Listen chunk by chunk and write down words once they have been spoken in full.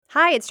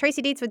Hi, it's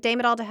Tracy Dietz with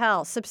Dame It All to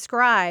Hell.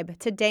 Subscribe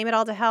to Dame It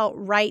All to Hell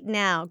right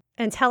now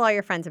and tell all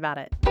your friends about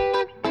it.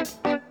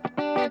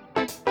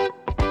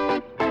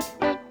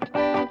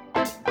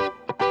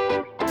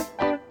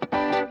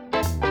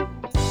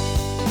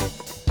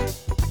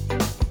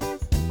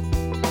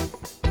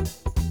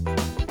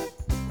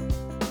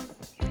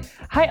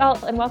 Hi,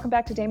 all, and welcome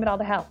back to Dame It All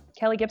to Hell.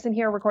 Kelly Gibson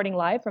here, recording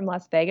live from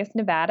Las Vegas,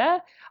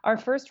 Nevada, our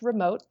first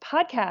remote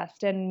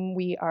podcast. And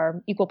we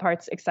are equal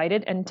parts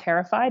excited and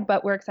terrified,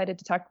 but we're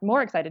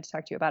more excited to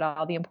talk to you about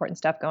all the important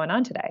stuff going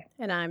on today.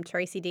 And I'm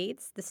Tracy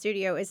Dietz. The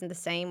studio isn't the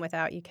same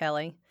without you,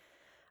 Kelly.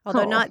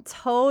 Although Oh. not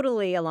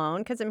totally alone,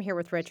 because I'm here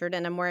with Richard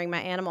and I'm wearing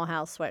my Animal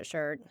House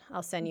sweatshirt.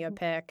 I'll send you a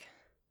pic.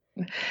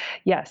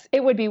 Yes,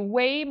 it would be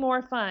way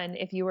more fun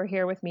if you were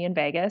here with me in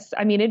Vegas.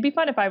 I mean, it'd be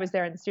fun if I was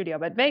there in the studio,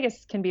 but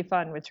Vegas can be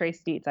fun with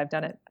Tracy Dietz. I've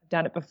done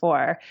it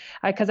before,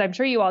 because I'm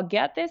sure you all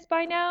get this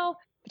by now.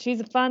 But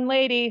she's a fun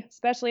lady,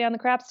 especially on the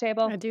craps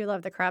table. I do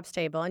love the craps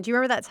table. And do you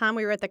remember that time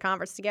we were at the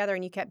conference together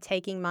and you kept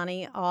taking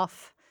money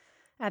off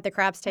at the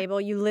craps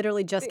table? You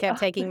literally just kept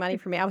taking money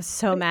from me. I was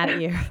so mad at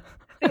you.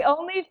 The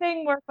only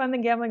thing more fun than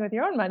gambling with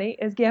your own money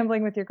is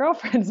gambling with your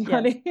girlfriend's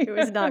money. Yes, it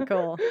was not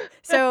cool.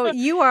 So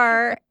you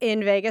are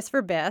in Vegas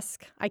for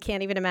Bisque. I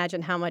can't even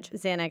imagine how much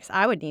Xanax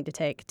I would need to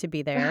take to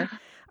be there.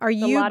 Are A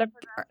you lot of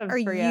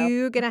progressives for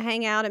you. going to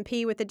hang out and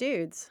pee with the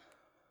dudes?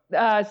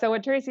 So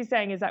what Tracy's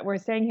saying is that we're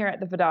staying here at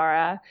the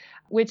Vdara,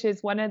 which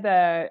is one of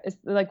the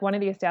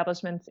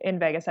establishments in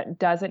Vegas that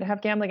doesn't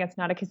have gambling. It's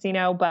not a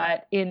casino,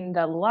 but in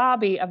the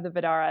lobby of the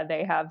Vdara,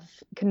 they have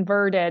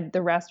converted the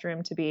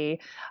restroom to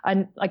be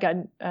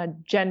a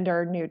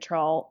gender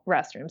neutral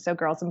restroom. So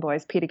girls and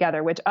boys pee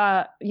together, which,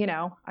 I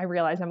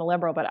realize I'm a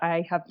liberal, but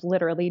I have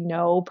literally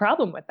no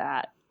problem with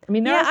that. I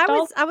mean, I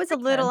was a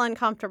little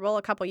uncomfortable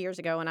a couple years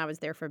ago when I was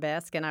there for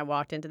Bisque, and I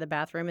walked into the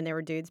bathroom and there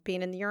were dudes peeing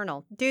in the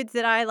urinal. Dudes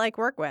that I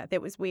work with.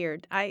 It was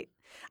weird. I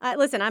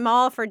listen, I'm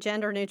all for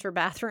gender neutral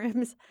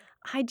bathrooms.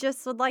 I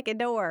just would like a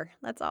door.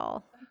 That's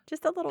all.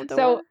 Just a little door.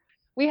 So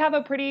we have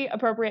a pretty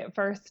appropriate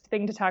first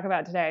thing to talk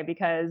about today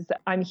because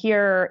I'm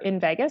here in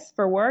Vegas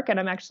for work, and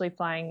I'm actually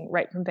flying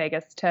right from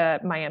Vegas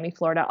to Miami,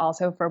 Florida,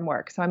 also from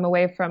work. So I'm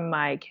away from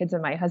my kids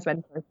and my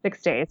husband for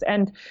 6 days.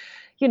 And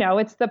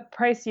it's the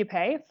price you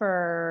pay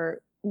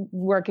for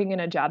working in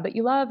a job that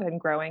you love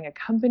and growing a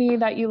company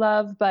that you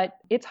love. But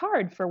it's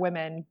hard for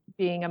women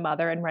being a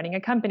mother and running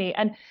a company,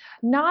 and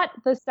not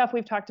the stuff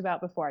we've talked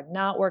about before,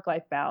 not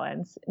work-life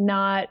balance,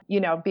 not,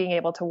 being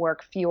able to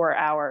work fewer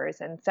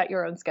hours and set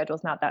your own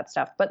schedules, not that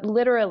stuff. But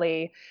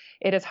literally,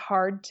 it is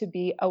hard to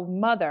be a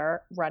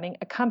mother running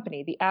a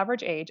company. The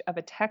average age of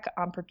a tech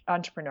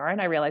entrepreneur, and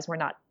I realize we're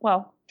not,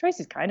 well,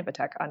 Tracy's kind of a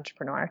tech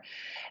entrepreneur,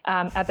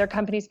 at their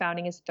company's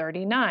founding is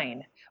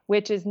 39,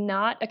 which is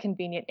not a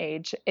convenient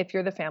age if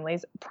you're the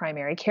family's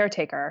primary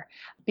caretaker,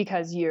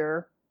 because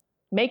you're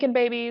making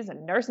babies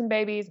and nursing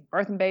babies,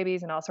 birthing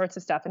babies, and all sorts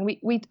of stuff. And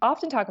we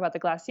often talk about the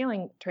glass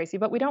ceiling, Tracy,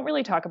 but we don't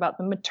really talk about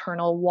the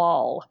maternal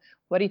wall.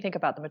 What do you think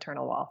about the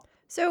maternal wall?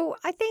 So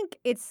I think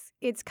it's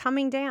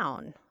coming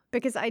down,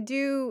 because I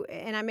do,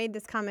 and I made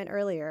this comment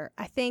earlier,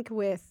 I think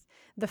with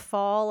the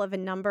fall of a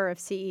number of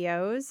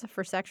CEOs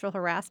for sexual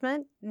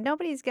harassment,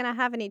 nobody's going to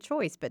have any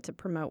choice but to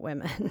promote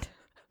women.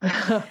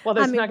 Well,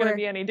 there's not going to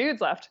be any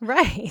dudes left.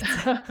 Right.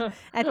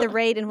 At the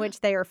rate in which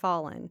they are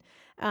fallen.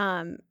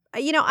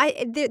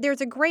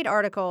 There's a great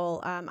article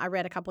I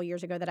read a couple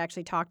years ago that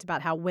actually talked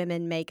about how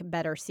women make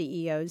better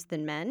CEOs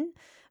than men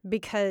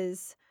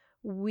because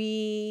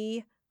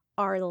we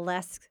are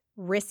less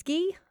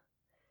risky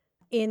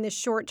in the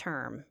short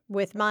term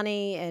with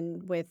money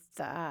and with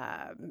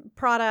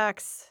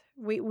products.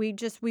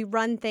 We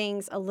run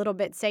things a little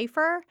bit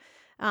safer.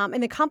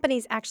 And the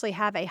companies actually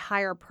have a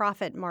higher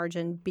profit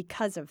margin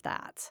because of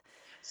that.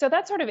 So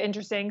that's sort of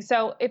interesting.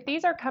 So if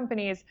these are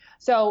companies,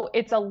 so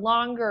it's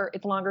longer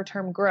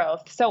term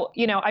growth. So,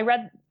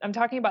 I'm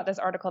talking about this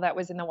article that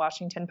was in the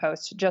Washington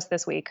Post just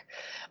this week.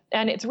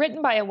 And it's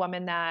written by a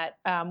woman that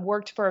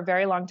worked for a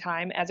very long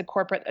time as a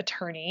corporate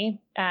attorney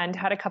and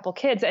had a couple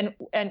kids.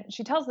 And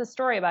she tells this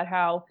story about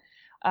how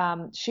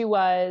she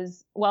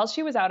was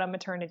out on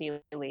maternity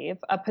leave,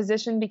 a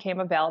position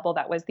became available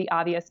that was the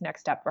obvious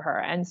next step for her.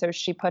 And so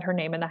she put her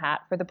name in the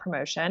hat for the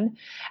promotion.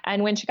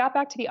 And when she got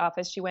back to the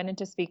office, she went in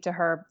to speak to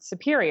her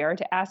superior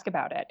to ask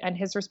about it. And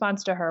his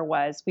response to her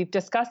was, "We've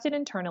discussed it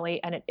internally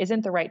and it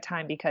isn't the right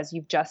time because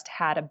you've just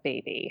had a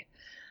baby."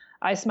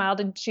 I smiled,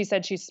 and she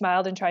said she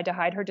smiled and tried to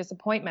hide her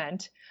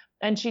disappointment.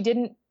 And she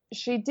didn't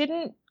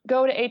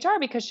go to HR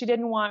because she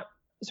didn't want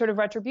sort of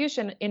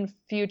retribution in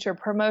future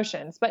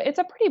promotions. But it's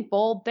a pretty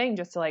bold thing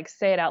just to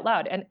say it out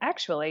loud, and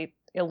actually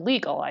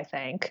illegal, I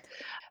think.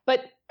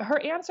 But her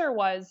answer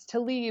was to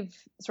leave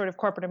sort of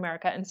corporate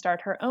America and start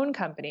her own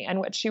company. And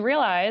what she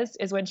realized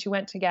is when she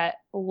went to get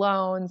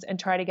loans and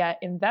try to get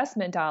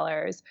investment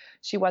dollars,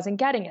 she wasn't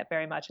getting it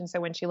very much. And so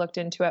when she looked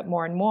into it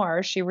more and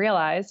more, she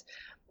realized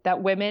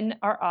that women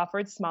are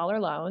offered smaller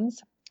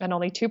loans, and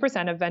only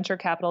 2% of venture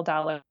capital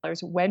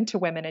dollars went to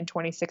women in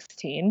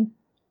 2016.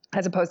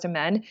 as opposed to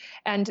men.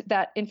 And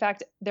that, in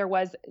fact, there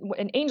was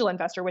an angel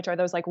investor, which are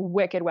those like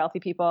wicked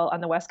wealthy people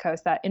on the West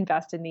Coast that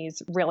invest in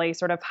these really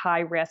sort of high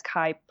risk,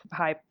 high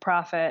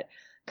profit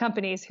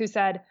companies, who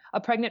said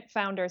a pregnant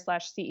founder /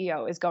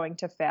 CEO is going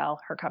to fail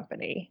her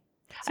company.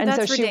 So And so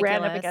that's she ran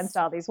up ridiculous. against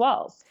all these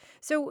walls.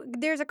 So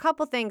there's a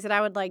couple things that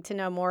I would like to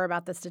know more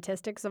about the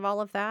statistics of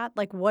all of that.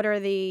 Like, what are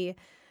the,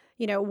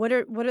 what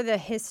are the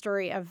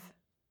history of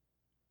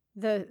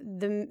the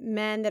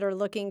men that are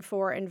looking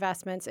for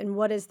investments, and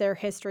what is their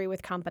history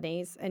with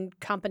companies and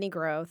company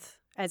growth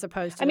as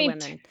opposed to the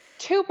women?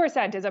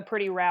 2% is a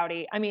pretty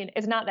rowdy. I mean,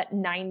 it's not that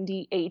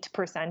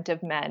 98%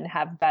 of men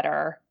have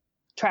better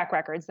track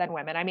records than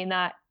women. I mean,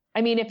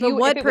 if it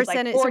was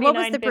percentage? like 49, so what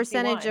was the 51,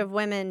 percentage of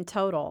women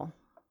total?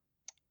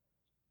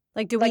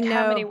 Like, do like we know?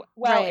 how many?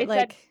 Well, right, it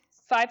said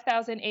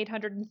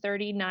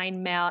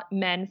 5,839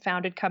 men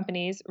founded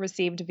companies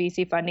received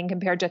VC funding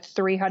compared to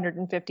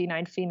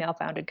 359 female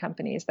founded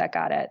companies that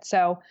got it.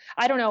 So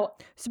I don't know.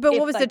 But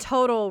what was the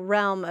total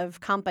realm of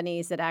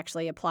companies that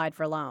actually applied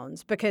for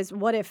loans? Because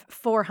what if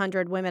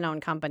 400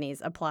 women-owned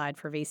companies applied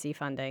for VC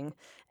funding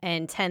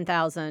and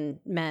 10,000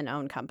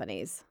 men-owned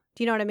companies?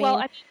 Do you know what I mean?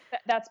 Well,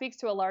 that speaks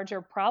to a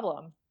larger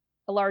problem,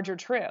 a larger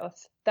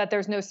truth, that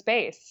there's no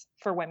space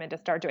for women to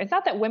start doing. It's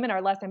not that women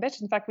are less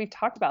ambitious. In fact, we've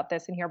talked about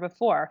this in here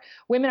before.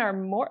 Women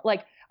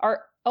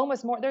are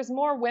almost more. There's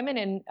more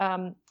women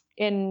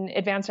in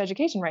advanced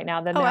education right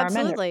now than there are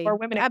men. There's more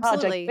women in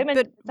college. Like women,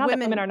 it's not that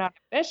women are not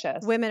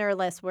ambitious. Women are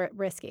less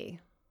risky.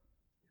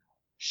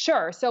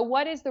 Sure. So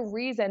what is the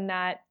reason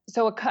that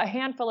a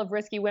handful of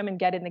risky women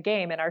get in the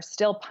game and are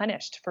still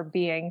punished for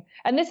being,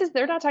 and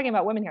they're not talking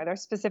about women here. They're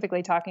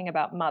specifically talking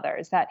about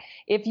mothers, that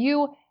if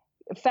you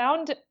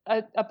found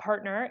a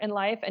partner in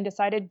life and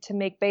decided to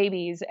make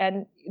babies,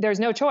 and there's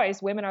no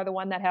choice, women are the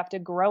one that have to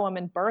grow them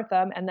and birth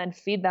them and then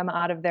feed them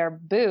out of their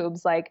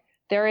boobs. Like,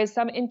 there is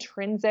some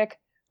intrinsic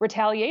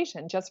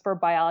retaliation just for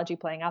biology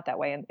playing out that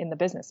way in the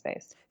business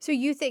space. So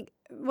you think,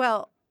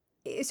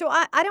 so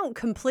I don't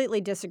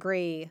completely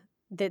disagree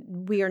that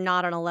we are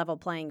not on a level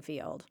playing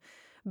field,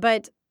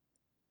 but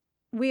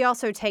we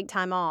also take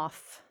time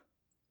off.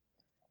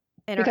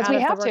 Because we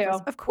have to.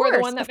 Of course, we're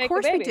the one that makes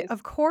the babies. We do.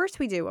 Of course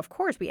we do. Of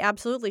course, we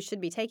absolutely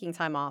should be taking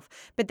time off.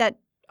 But that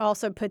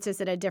also puts us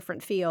in a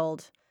different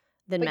field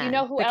than men. But you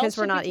know who because else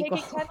we're should not be equal.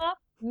 taking time off?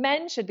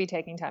 Men should be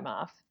taking time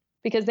off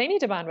because they need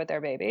to bond with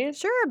their babies.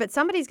 Sure, but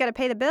somebody's got to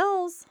pay the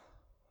bills.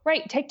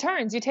 Right. Take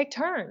turns. You take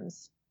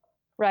turns.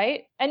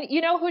 Right. And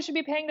you know who should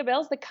be paying the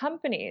bills? The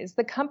companies.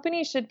 The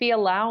companies should be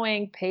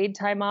allowing paid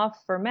time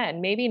off for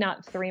men. Maybe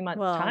not 3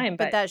 months time,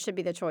 but that should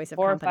be the choice of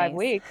 4 companies. or 5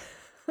 weeks.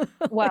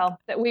 Well,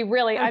 we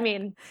really,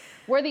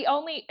 we're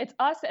it's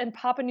us and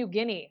Papua New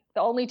Guinea,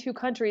 the only two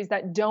countries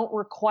that don't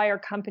require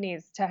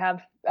companies to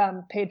have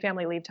paid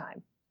family leave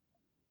time.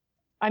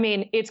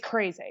 It's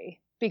crazy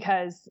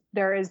because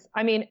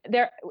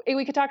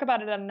we could talk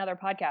about it on another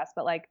podcast,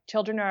 but like,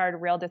 children are at a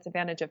real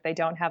disadvantage if they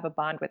don't have a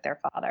bond with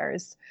their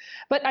fathers.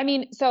 But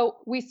so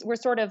we're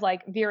sort of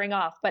like veering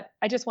off, but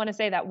I just want to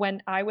say that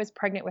when I was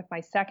pregnant with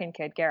my second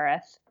kid,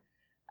 Gareth,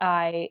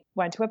 I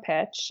went to a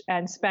pitch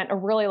and spent a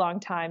really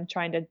long time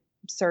trying to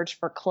search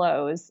for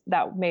clothes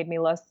that made me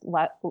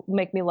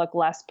make me look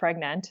less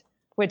pregnant,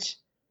 which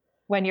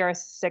when you're a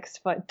 6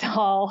 foot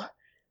tall,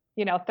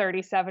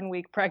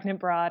 37-week pregnant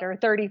broad or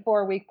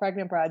 34-week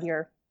pregnant broad,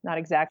 you're not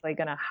exactly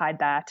going to hide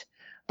that.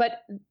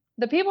 But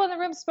the people in the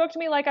room spoke to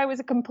me like I was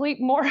a complete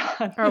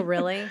moron. Oh,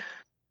 really?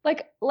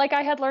 Like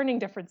I had learning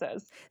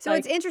differences. So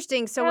it's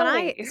interesting. So when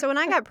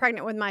I got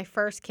pregnant with my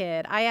first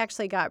kid, I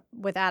actually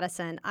with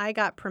Addison, I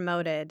got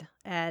promoted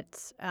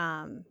at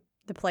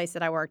the place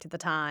that I worked at the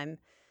time.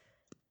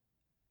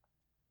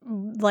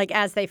 Like,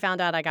 as they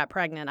found out I got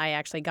pregnant, I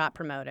actually got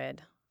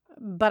promoted.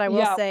 But I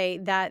will say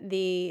that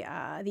the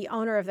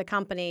owner of the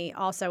company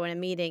also, in a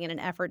meeting in an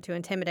effort to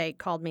intimidate,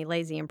 called me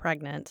lazy and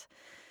pregnant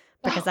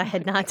because I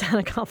had not done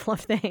a couple of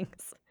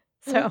things.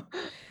 So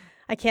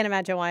I can't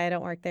imagine why I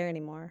don't work there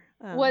anymore.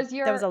 That was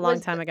a long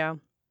time ago.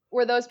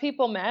 Were those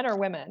people men or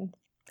women?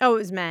 Oh, it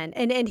was men.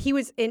 And he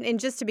was, and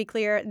just to be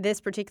clear,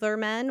 this particular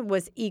man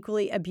was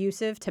equally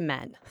abusive to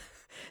men.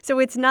 So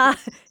it's not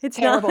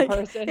Terrible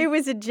person. It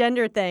was a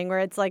gender thing where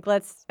it's like,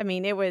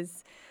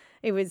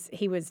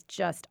 he was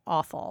just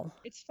awful.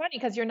 It's funny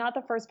because you're not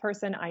the first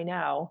person I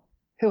know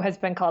who has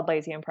been called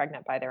lazy and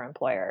pregnant by their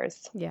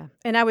employers. Yeah.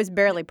 And I was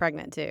barely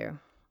pregnant too.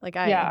 Like,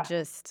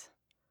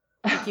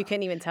 you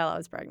couldn't even tell I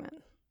was pregnant.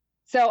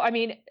 So,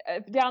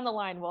 down the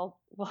line, we'll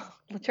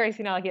Tracy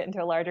and I'll get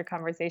into a larger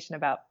conversation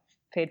about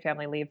paid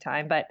family leave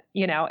time, but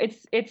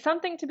it's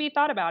something to be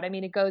thought about.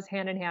 It goes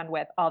hand in hand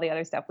with all the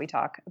other stuff we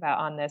talk about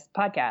on this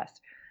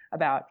podcast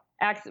about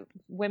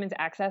women's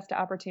access to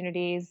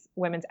opportunities,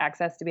 women's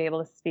access to be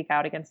able to speak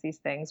out against these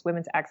things,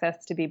 women's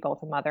access to be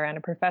both a mother and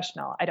a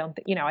professional. I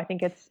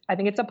think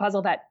it's a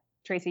puzzle that,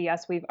 Tracy,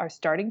 yes, we are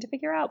starting to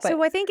figure out. But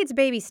so I think it's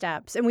baby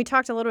steps, and we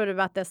talked a little bit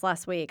about this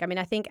last week.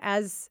 I think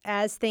as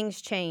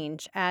things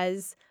change,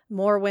 as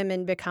more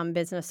women become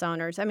business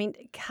owners,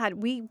 God,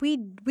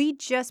 we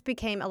just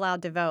became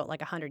allowed to vote like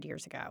 100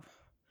 years ago.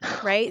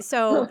 right?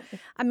 So,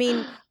 I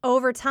mean,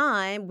 over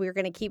time, we're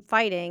going to keep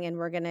fighting and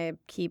we're going to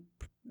keep,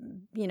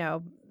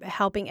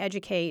 helping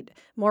educate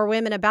more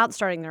women about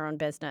starting their own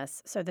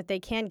business so that they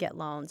can get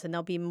loans. And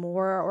there'll be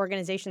more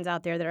organizations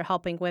out there that are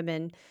helping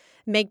women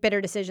make better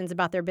decisions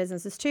about their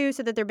businesses too,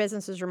 so that their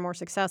businesses are more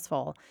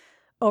successful.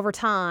 Over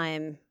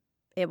time,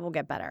 it will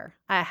get better.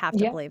 I have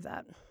to Yeah. believe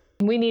that.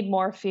 We need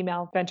more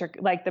female venture,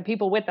 like the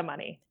people with the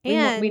money.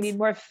 We need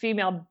more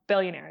female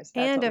billionaires.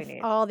 That's what we need.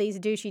 If all these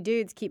douchey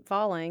dudes keep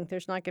falling,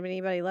 there's not going to be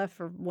anybody left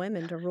for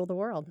women to rule the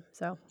world.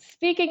 So,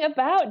 Speaking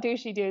about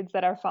douchey dudes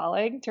that are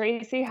falling,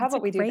 Tracy, how that's a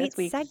about we do this great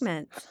week?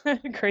 segment.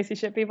 Crazy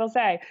shit people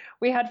say.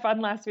 We had fun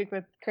last week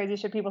with crazy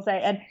shit people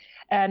say,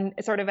 and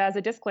sort of as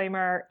a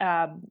disclaimer,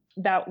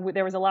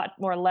 there was a lot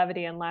more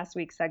levity in last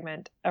week's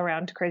segment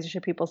around crazy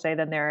shit people say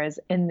than there is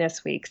in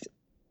this week's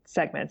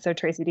segment. So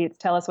Tracy Dietz,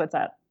 tell us what's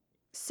up.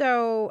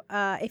 So,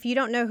 if you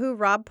don't know who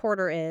Rob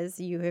Porter is,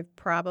 you have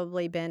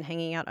probably been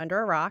hanging out under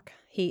a rock.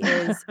 He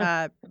is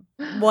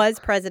was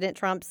President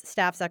Trump's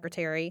staff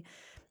secretary,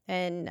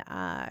 and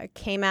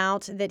came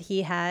out that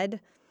he had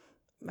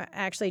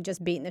actually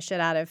just beaten the shit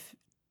out of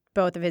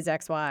both of his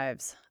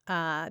ex-wives.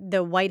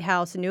 The White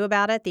House knew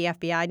about it. The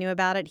FBI knew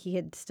about it. He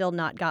had still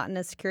not gotten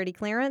a security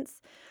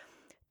clearance.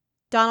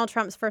 Donald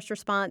Trump's first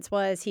response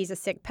was, he's a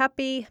sick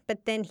puppy,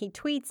 but then he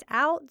tweets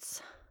out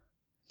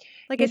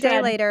like a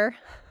day later.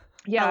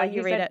 Yeah, I'll let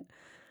you read it.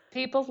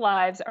 People's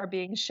lives are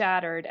being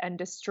shattered and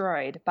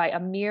destroyed by a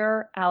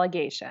mere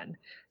allegation.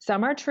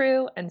 Some are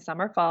true and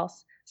some are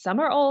false. Some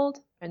are old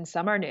and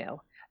some are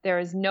new. There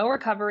is no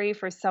recovery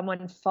for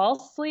someone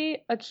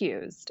falsely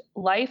accused.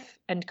 Life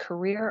and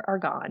career are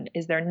gone.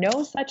 Is there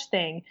no such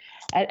thing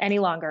any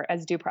longer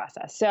as due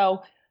process?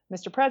 So,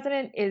 Mr.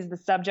 President is the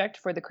subject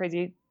for the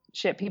crazy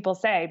shit people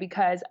say,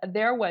 because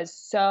there was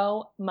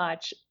so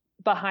much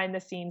behind the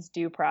scenes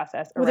due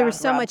process. Well, there was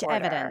so Rob much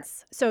Porter.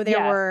 evidence. So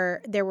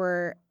there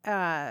were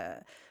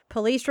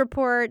police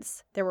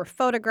reports, there were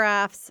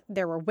photographs,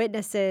 there were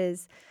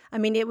witnesses. I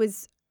mean, it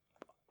was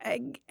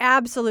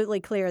absolutely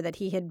clear that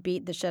he had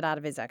beat the shit out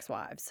of his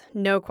ex-wives.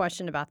 No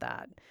question about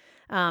that.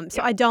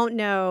 So I don't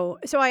know.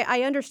 So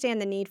I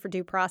understand the need for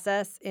due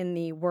process in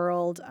the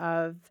world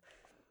of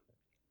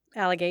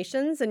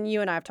allegations, and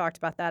you and I have talked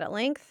about that at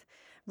length.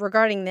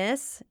 Regarding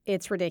this,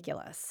 it's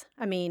ridiculous.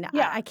 I mean,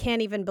 I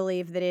can't even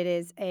believe that it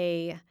is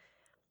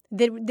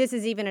that this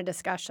is even a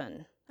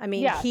discussion. I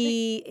mean,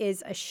 he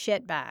is a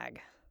shitbag.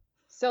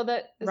 So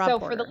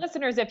for the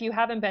listeners, if you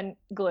haven't been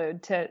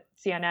glued to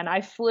CNN,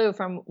 I flew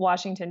from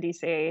Washington,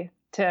 D.C.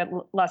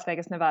 to Las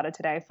Vegas, Nevada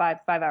today, 5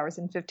 hours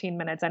and 15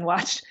 minutes, and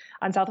watched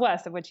on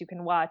Southwest, of which you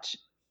can watch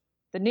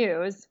the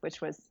news, which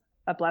was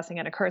a blessing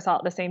and a curse all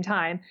at the same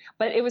time.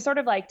 But it was sort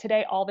of like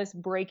today, all this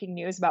breaking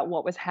news about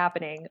what was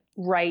happening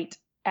right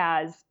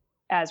as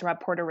Rob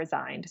Porter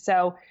resigned.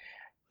 So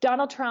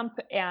Donald Trump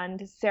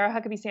and Sarah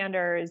Huckabee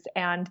Sanders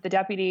and the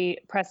deputy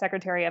press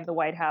secretary of the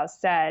White House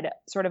said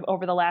sort of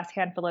over the last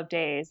handful of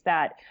days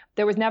that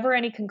there was never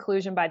any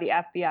conclusion by the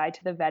FBI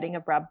to the vetting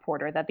of Rob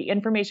Porter, that the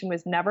information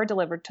was never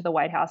delivered to the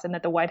White House, and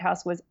that the White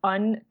House was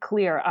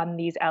unclear on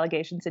these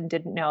allegations and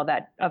didn't know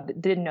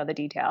the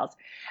details.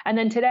 And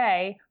then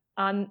today,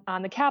 on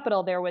the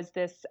Capitol, there was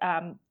this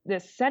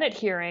Senate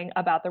hearing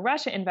about the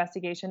Russia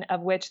investigation,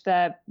 of which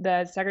the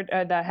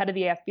head of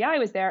the FBI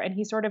was there, and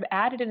he sort of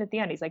added in at the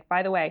end. He's like,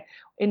 by the way,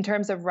 in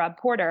terms of Rob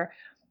Porter,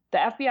 the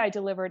FBI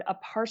delivered a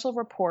partial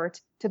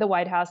report to the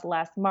White House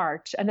last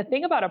March. And the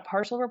thing about a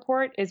partial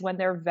report is when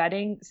they're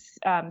vetting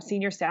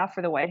senior staff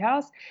for the White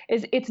House,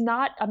 is it's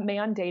not a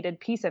mandated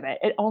piece of it.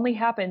 It only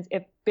happens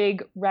if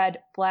big red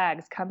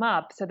flags come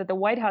up so that the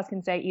White House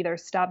can say either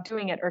stop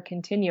doing it or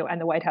continue.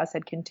 And the White House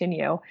said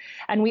continue.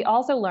 And we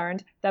also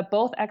learned that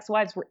both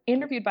ex-wives were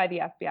interviewed by the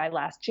FBI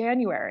last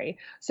January.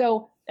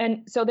 So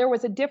there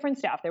was a different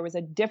staff. There was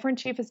a different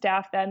chief of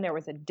staff then. There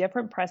was a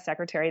different press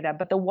secretary then.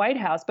 But the White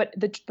House,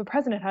 the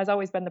president has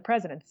always been the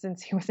president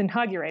since he was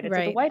inaugurated.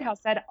 Right. So the White House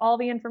had all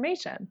the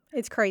information.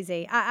 It's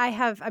crazy. I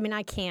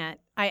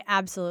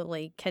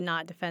absolutely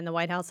cannot defend the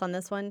White House on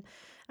this one.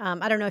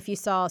 I don't know if you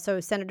saw, so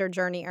Senator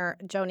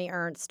Joni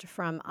Ernst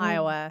from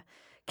Iowa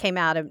came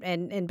out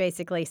and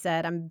basically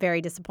said, I'm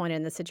very disappointed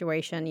in the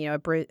situation. You know,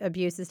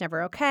 abuse is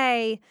never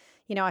okay.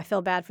 You know, I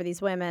feel bad for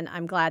these women.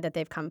 I'm glad that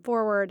they've come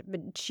forward.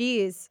 But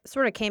she's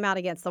sort of came out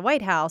against the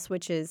White House,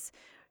 which is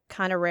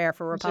kind of rare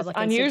for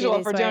Republicans.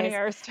 Unusual for Joni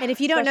Ernst. And if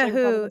you don't know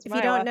who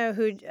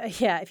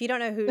Joni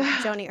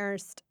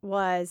Ernst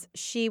was,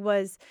 she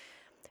was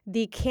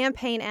the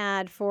campaign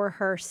ad for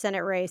her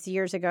Senate race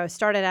years ago.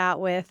 Started out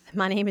with,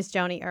 my name is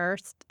Joni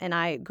Ernst, and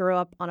I grew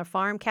up on a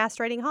farm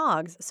castrating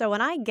hogs. So when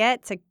I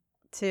get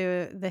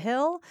to the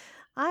Hill,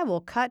 I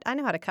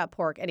know how to cut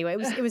pork. Anyway, it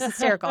was a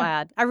hysterical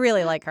ad. I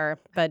really like her,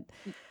 but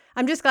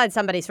I'm just glad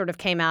somebody sort of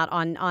came out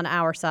on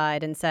our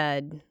side and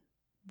said,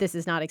 this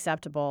is not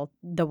acceptable.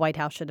 The White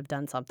House should have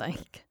done something.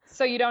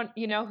 So you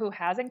know who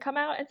hasn't come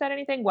out and said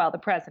anything? Well, the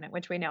president,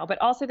 which we know,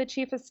 but also the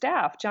chief of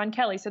staff, John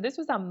Kelly. So this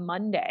was on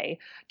Monday.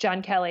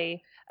 John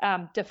Kelly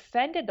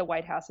defended the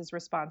White House's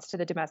response to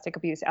the domestic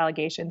abuse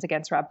allegations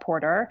against Rob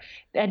Porter,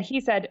 and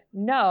he said,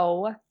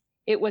 "No,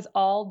 it was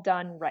all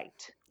done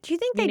right." Do you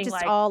think they Meaning, just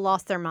like, all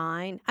lost their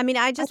mind? I mean,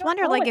 I just don't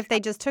wonder, know like, what's if they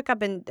just took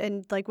up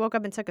and like woke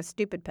up and took a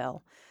stupid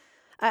pill.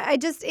 I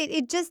just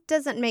it just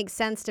doesn't make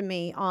sense to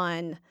me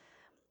on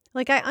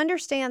like I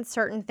understand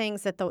certain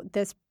things that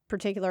this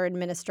particular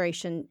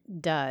administration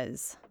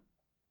does.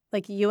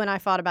 Like you and I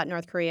fought about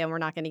North Korea, and we're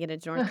not going to get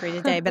into North Korea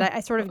today, but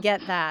I sort of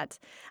get that.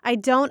 I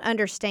don't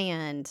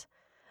understand.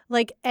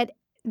 Like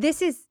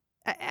this is.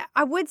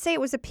 I would say it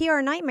was a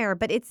PR nightmare,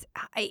 but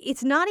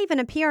it's not even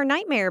a PR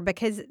nightmare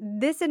because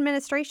this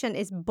administration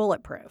is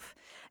bulletproof.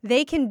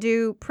 They can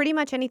do pretty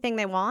much anything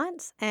they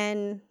want,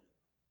 and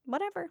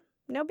whatever,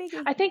 no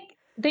biggie. I think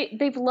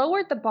they've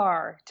lowered the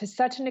bar to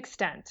such an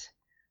extent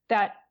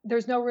that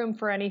there's no room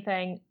for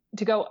anything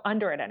to go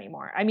under it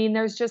anymore. I mean,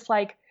 there's just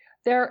like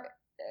there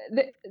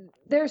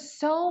there's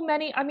so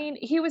many. I mean,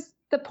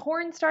 the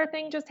porn star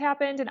thing just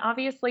happened, and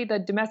obviously the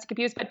domestic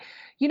abuse. But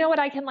you know what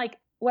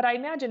what I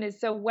imagine is,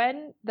 so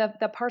when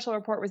the partial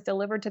report was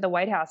delivered to the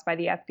White House by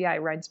the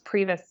FBI, Reince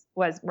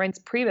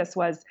Priebus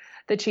was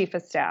the chief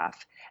of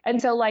staff,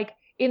 and so like.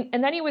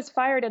 And then he was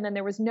fired, and then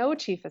there was no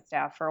chief of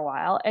staff for a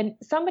while. And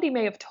somebody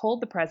may have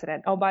told the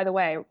president, "Oh, by the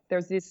way,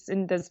 there's this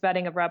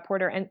vetting of Rob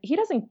Porter," and he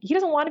doesn't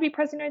want to be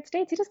president of the United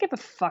States. He doesn't give a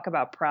fuck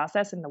about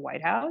process in the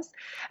White House.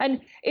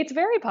 And it's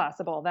very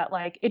possible that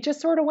like it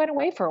just sort of went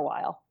away for a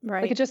while.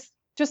 Right. Like it just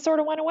sort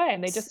of went away,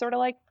 and they just sort of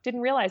like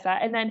didn't realize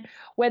that. And then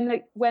when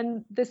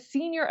the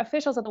senior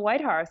officials at the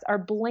White House are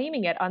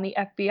blaming it on the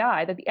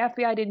FBI, that the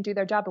FBI didn't do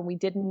their job, and we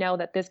didn't know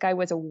that this guy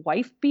was a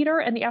wife beater,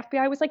 and the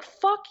FBI was like,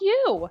 "Fuck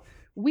you.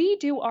 We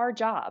do our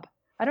job.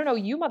 I don't know.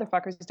 You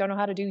motherfuckers don't know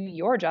how to do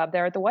your job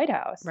there at the White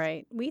House."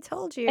 Right. We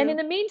told you. And in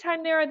the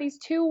meantime, there are these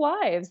two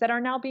wives that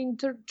are now being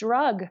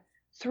drug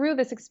through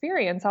this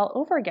experience all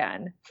over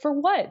again. For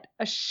what?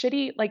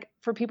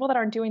 For people that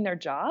aren't doing their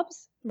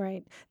jobs?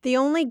 Right. The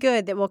only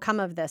good that will come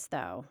of this,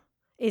 though,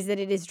 is that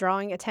it is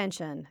drawing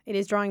attention. It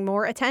is drawing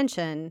more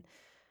attention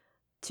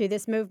to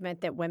this movement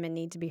that women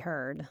need to be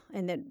heard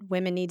and that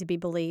women need to be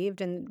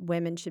believed and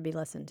women should be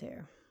listened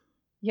to.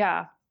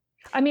 Yeah.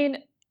 I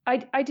mean,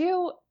 I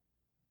do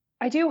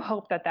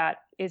hope that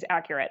is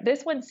accurate.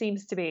 This one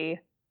seems to be.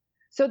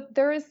 So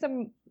there is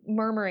some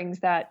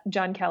murmurings that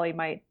John Kelly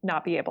might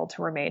not be able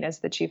to remain as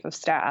the chief of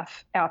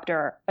staff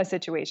after a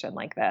situation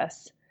like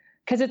this.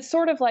 Because it's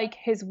sort of like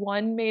his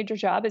one major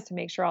job is to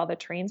make sure all the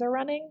trains are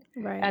running.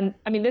 Right. And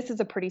I mean, this is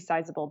a pretty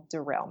sizable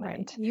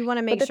derailment. Right. You want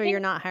to make sure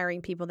you're not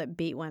hiring people that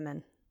beat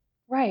women.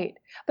 Right.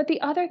 But the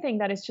other thing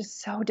that is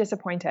just so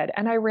disappointed,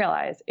 and I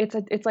realize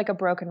it's like a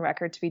broken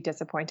record to be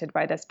disappointed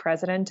by this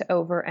president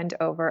over and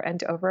over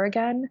and over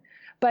again,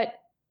 but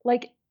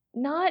like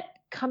not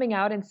coming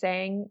out and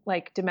saying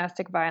like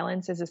domestic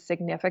violence is a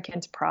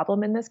significant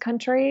problem in this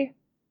country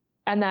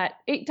and that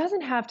it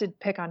doesn't have to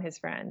pick on his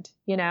friend,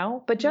 you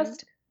know, but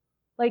just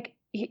like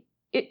he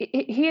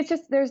is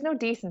just, there's no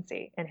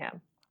decency in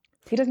him.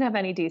 He doesn't have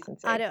any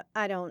decency.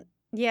 I don't.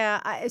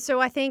 Yeah. So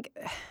I think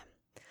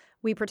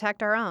we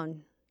protect our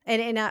own.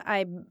 And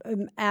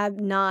I'm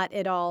not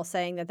at all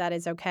saying that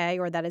is okay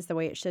or that is the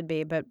way it should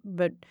be. But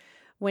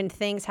when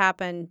things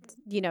happen,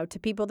 you know, to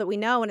people that we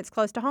know and it's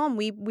close to home,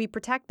 we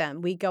protect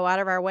them. We go out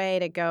of our way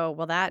to go,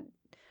 well,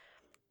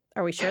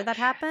 are we sure that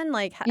happened?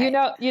 Like, you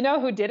know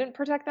who didn't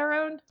protect their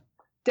own?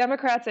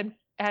 Democrats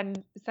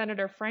and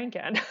Senator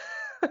Franken.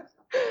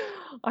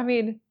 I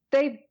mean,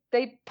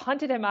 they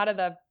punted him out of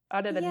the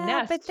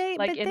nest. But they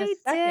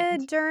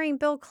did during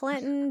Bill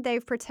Clinton.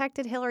 They've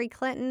protected Hillary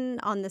Clinton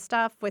on the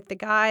stuff with the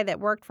guy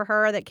that worked for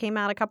her that came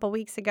out a couple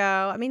weeks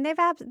ago. I mean, they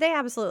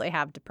absolutely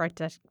have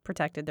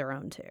protected their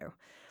own too.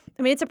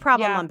 I mean, it's a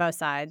problem on both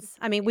sides.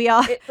 I mean, we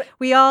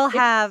all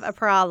have a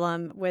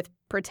problem with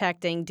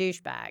protecting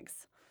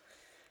douchebags.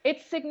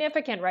 It's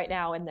significant right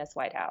now in this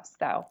White House,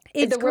 though.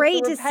 It's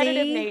great to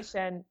see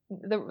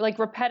the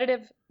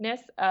repetitiveness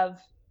of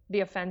the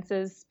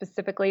offenses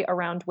specifically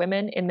around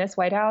women in this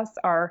White House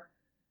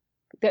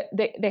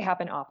they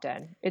happen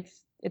often.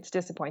 It's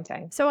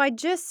disappointing. So I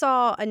just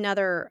saw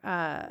another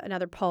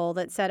poll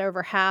that said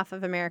over half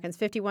of Americans,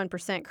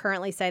 51%,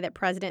 currently say that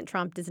President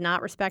Trump does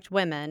not respect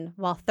women,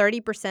 while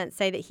 30%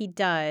 say that he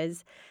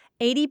does.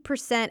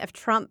 80% of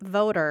Trump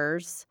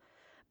voters,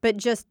 but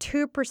just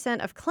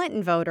 2% of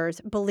Clinton voters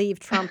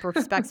believe Trump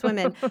respects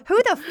women.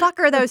 Who the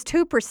fuck are those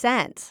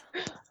 2%?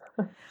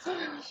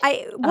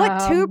 What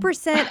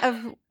 2%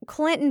 of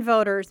Clinton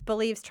voters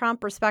believes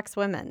Trump respects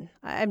women?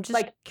 I'm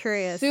just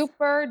curious.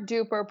 Super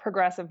duper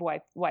progressive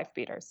wife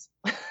beaters.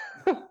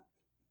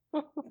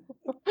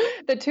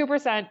 The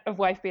 2% of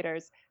wife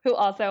beaters who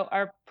also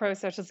are pro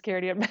Social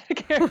Security and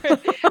Medicare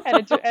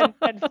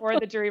and for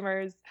the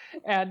Dreamers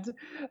and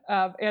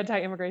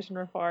anti-immigration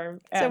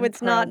reform. So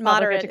it's not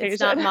moderate.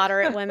 It's not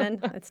moderate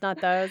women. It's not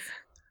those.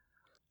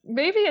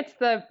 Maybe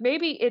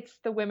it's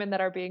the women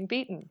that are being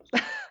beaten.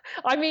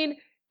 I mean,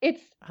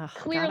 It's Oh, God, I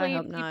clearly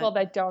hope not. people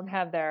that don't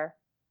have their,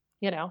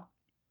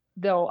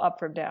 though up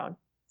from down.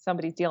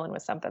 Somebody's dealing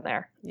with something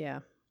there. Yeah.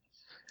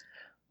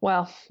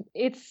 Well,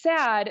 it's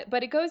sad,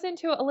 but it goes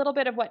into a little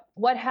bit of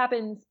what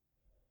happens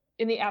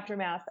in the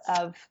aftermath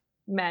of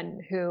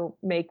men who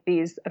make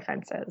these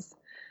offenses.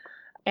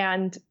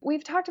 And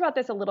we've talked about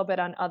this a little bit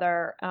on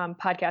other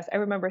podcasts. I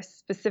remember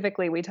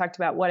specifically we talked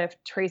about what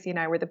if Tracy and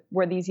I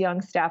were these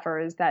young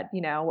staffers that,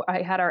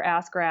 I had our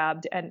ass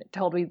grabbed and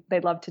told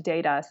they'd love to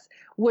date us.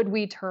 Would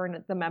we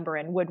turn the member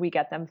in? Would we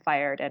get them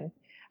fired? And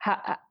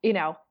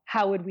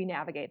how would we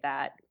navigate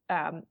that?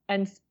 And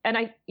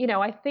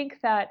I think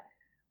that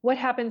what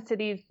happens to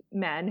these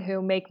men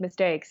who make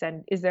mistakes,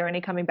 and is there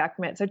any coming back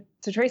from it? So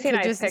Tracy and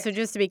I picked. So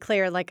just to be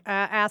clear, like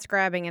ass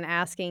grabbing and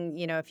asking,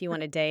 if you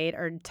want to date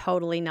are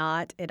totally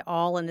not at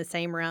all in the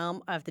same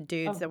realm of the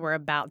dudes that we're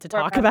about to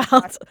talk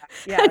about.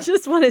 Yeah. I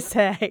just want to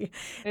say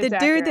It's the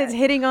dude that's accurate.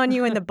 hitting on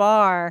you in the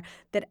bar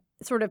that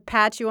sort of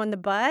pats you on the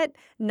butt,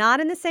 not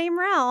in the same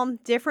realm,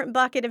 different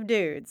bucket of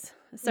dudes.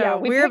 So Yeah,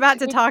 we're about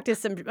to talk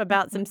to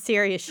about some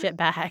serious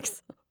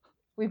shitbags.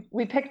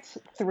 We picked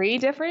 3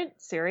 different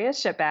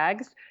serious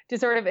shitbags to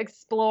sort of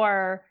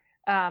explore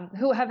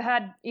who have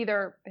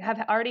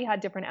already had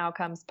different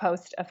outcomes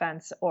post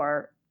offense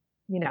or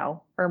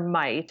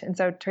might. And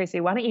so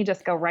Tracy, why don't you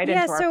just go right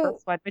into our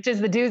first one, which is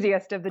the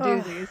dooziest of the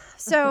doozies.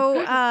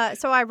 So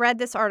I read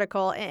this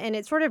article and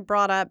it sort of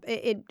brought up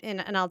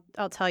and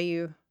I'll tell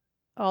you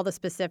all the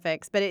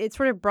specifics, but it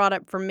sort of brought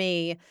up for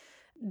me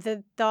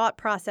the thought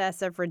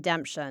process of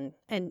redemption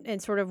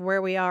and sort of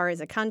where we are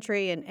as a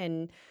country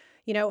and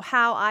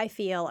how I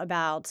feel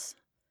about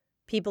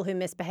people who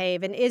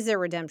misbehave, and is there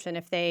redemption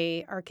if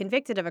they are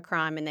convicted of a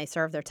crime and they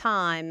serve their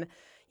time?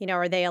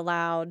 Are they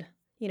allowed,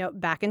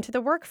 back into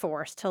the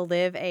workforce to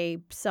live a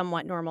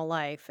somewhat normal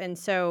life? And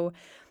so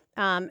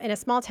in a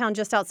small town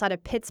just outside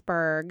of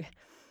Pittsburgh,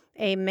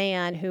 a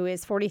man who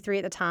is 43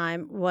 at the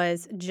time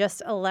was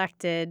just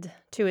elected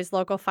to his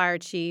local fire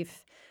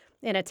chief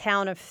in a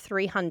town of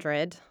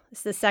 300.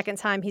 It's the second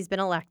time he's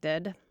been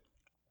elected.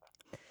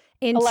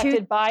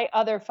 Elected by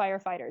other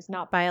firefighters,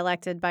 not by other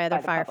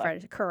firefighters.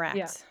 Public. Correct.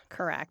 Yeah.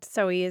 Correct.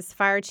 So he is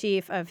fire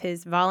chief of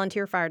his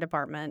volunteer fire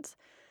department.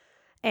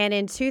 And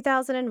in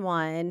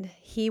 2001,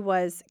 he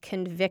was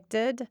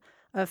convicted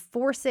of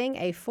forcing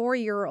a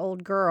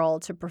 4-year-old girl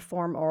to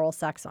perform oral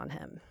sex on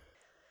him,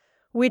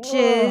 which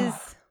is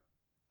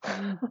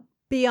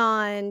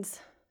beyond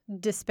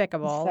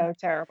despicable. So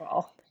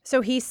terrible.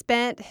 So he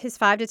spent his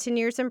 5 to 10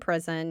 years in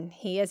prison.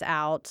 He is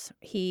out.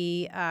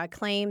 He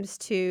claims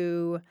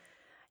to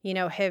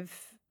have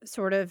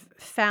sort of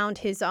found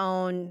his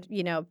own,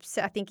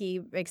 I think he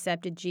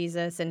accepted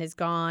Jesus and has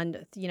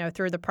gone,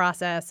 through the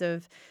process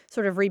of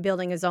sort of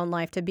rebuilding his own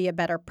life to be a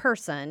better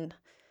person.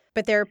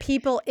 But there are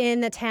people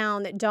in the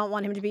town that don't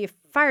want him to be a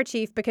fire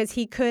chief because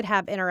he could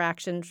have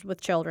interactions with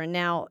children.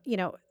 Now,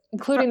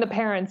 including the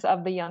parents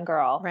of the young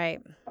girl.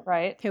 Right.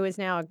 Who is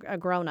now a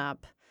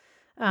grown-up.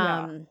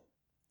 Yeah.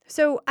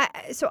 So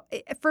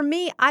for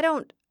me,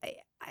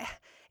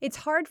 it's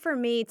hard for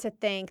me to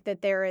think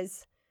that there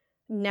is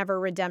never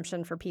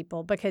redemption for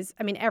people because,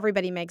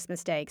 everybody makes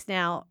mistakes.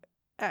 Now,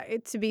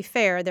 to be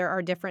fair, there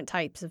are different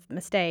types of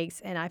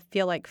mistakes, and I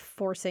feel like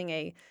forcing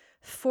a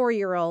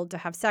 4-year-old to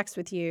have sex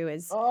with you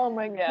is oh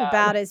my God.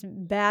 about as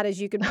bad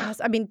as you could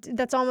possibly.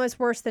 That's almost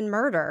worse than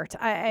murder.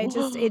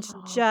 It's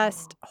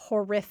just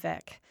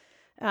horrific.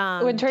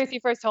 When Tracy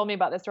first told me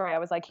about this story, I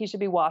was like, he should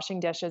be washing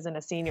dishes in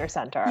a senior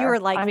center. You were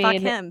like, fuck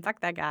him,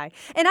 fuck that guy.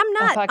 And I'm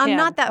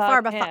not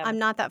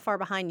that far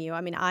behind you.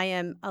 I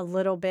am a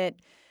little bit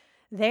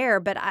there,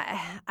 but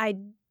I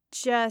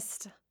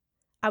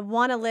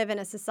want to live in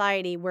a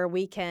society where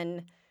we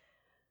can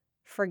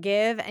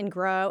forgive and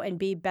grow and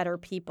be better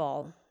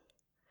people.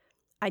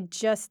 I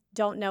just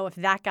don't know if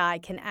that guy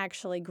can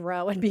actually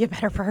grow and be a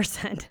better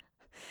person.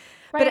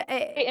 Right.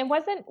 And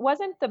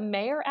wasn't the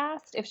mayor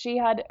asked if she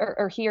had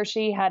or he or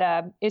she had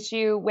a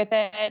issue with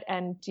it?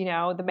 And,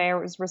 the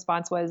mayor's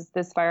response was,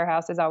 this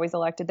firehouse has always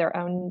elected their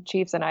own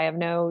chiefs and I have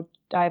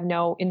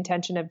no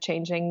intention of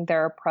changing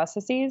their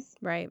processes.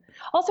 Right.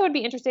 Also, it'd be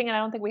interesting, and I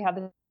don't think we have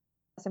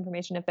this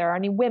information, if there are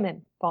any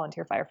women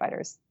volunteer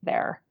firefighters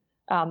there.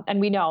 And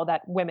we know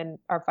that women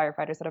are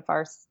firefighters at a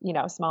far,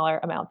 smaller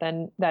amount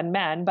than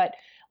men. But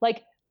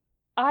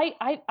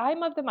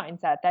I'm of the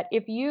mindset that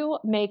if you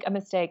make a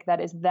mistake that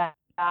is that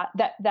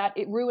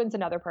it ruins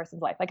another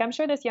person's life. I'm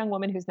sure this young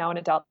woman who's now an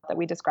adult that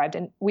we described,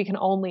 and we can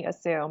only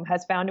assume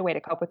has found a way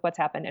to cope with what's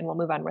happened and will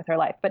move on with her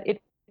life. But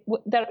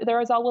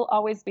will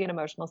always be an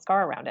emotional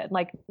scar around it.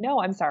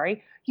 No, I'm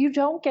sorry. You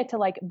don't get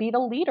to be the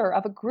leader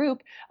of a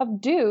group of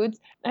dudes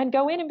and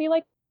go in and be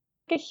like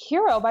a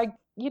hero by,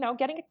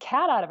 getting a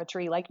cat out of a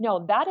tree.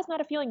 No, that is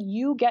not a feeling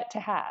you get to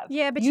have.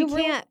 Yeah, but you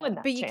can't.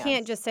 But you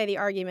can't just say the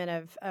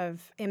argument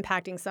of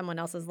impacting someone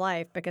else's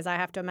life, because I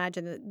have to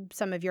imagine that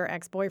some of your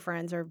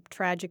ex-boyfriends are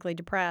tragically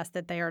depressed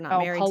that they are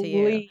not married to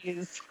you.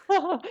 Please.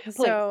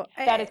 So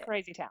that is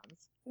crazy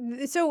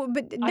towns. So,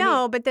 but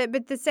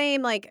the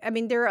same.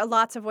 There are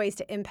lots of ways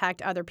to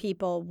impact other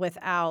people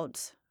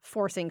without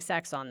forcing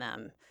sex on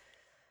them.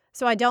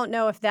 So I don't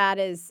know if that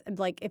is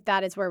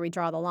where we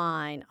draw the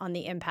line on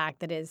the impact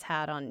that it's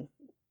had on.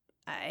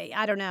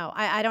 I don't know.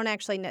 I don't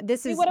actually know.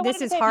 This See, is what I wanted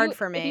to say, hard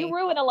for if you me.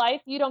 ruin a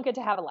life, you don't get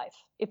to have a life.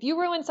 If you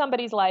ruin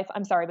somebody's life,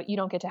 I'm sorry, but you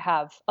don't get to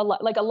have a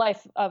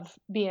life of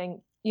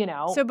being,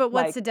 So, but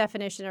what's like, the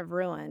definition of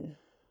ruin?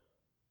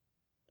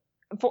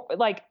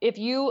 like if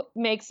you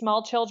make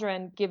small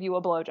children give you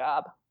a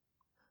blowjob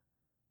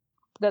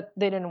that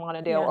they didn't want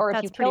to do, Yeah, or if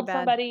you that's pretty killed bad.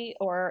 somebody,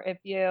 or if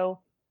you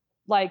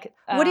like,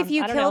 What if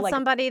you I don't know, killed like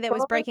somebody that was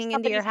burned breaking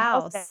into your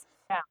somebody's house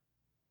down. house?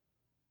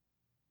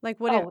 Like,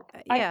 what if? Oh,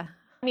 Yeah.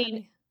 I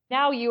mean,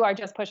 now you are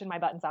just pushing my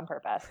buttons on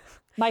purpose.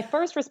 My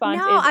first response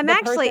No, is the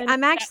person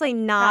I'm actually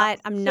not.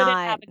 shouldn't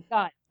have a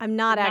gun. I'm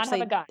not Should not have a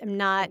actually. gun. I'm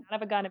not. Should not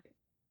have a gun if you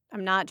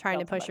I'm not trying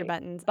kill to push your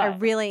somebody. buttons. I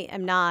But really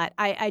am not.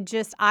 I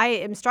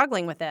am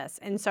struggling with this,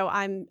 and so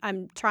I'm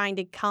trying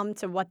to come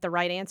to what the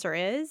right answer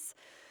is,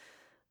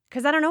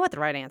 because I don't know what the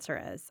right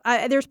answer is.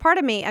 There's part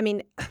of me. I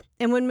mean,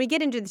 and when we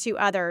get into the two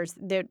others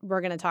that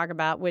we're going to talk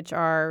about, which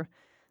are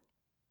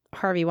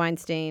Harvey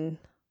Weinstein,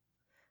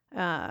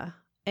 and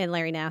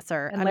Larry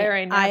Nassar. And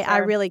Larry I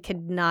Nassar. really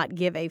could not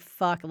give a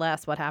fuck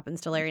less what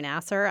happens to Larry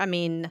Nassar. I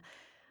mean,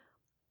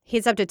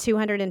 he's up to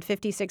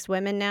 256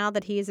 women now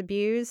that he has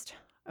abused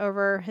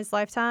over his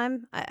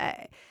lifetime.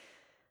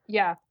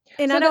 Yeah.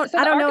 And So I don't the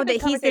know arc of that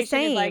this he's the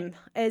conversation is, like, same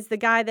as the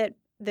guy that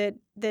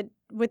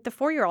with the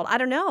 4-year-old. I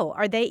don't know.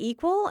 Are they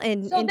equal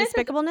in so this is,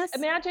 despicableness?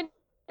 imagine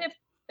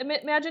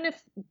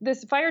if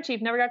this fire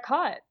chief never got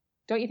caught.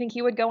 Don't you think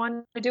he would go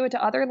on to do it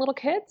to other little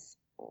kids?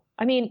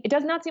 I mean, it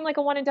does not seem like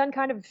a one and done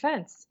kind of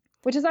offense,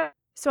 which is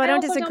So I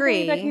don't also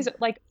disagree. Don't believe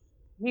that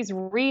he's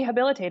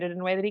rehabilitated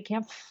in a way that he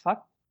can't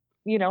fuck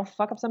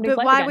up somebody's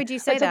But life why again. would you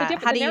say But so that?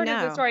 the How do you narrative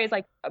of know? the story is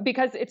like,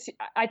 because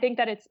I think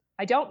that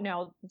I don't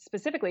know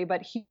specifically,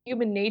 but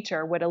human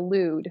nature would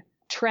allude,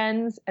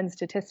 trends and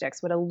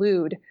statistics would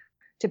allude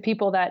to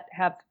people that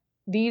have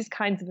these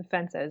kinds of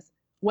offenses,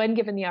 when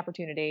given the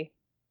opportunity,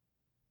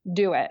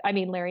 do it. I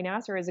mean, Larry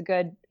Nassar is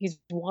he's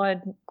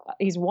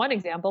one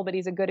example, but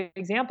he's a good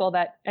example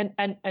that,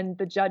 and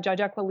the Judge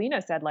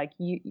Aquilina said, like,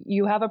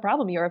 you have a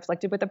problem, you're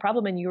afflicted with a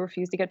problem, and you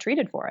refuse to get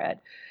treated for it.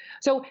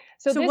 So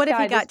what if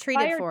he got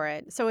treated for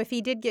it? So if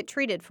he did get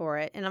treated for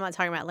it, and I'm not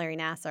talking about Larry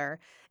Nassar,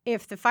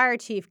 if the fire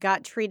chief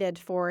got treated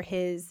for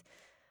his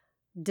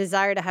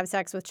desire to have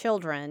sex with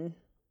children,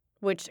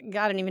 which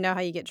I don't even know how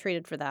you get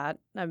treated for that.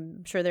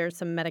 I'm sure there's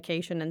some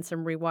medication and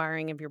some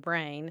rewiring of your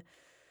brain.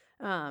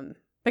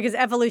 Because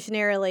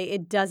evolutionarily,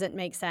 it doesn't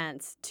make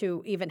sense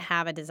to even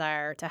have a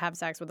desire to have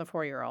sex with a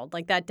 4-year-old.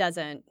 Like, that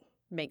doesn't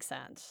make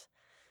sense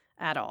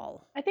at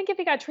all. I think if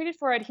he got treated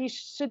for it, he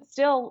should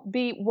still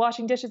be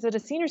washing dishes at a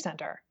senior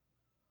center.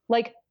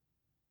 Like,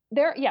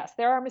 there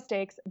are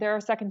mistakes. There are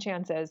second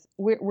chances.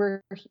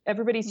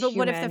 Everybody's But human.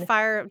 what if the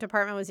fire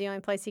department was the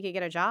only place he could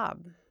get a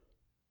job?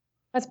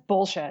 That's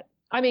bullshit.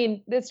 I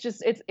mean, it's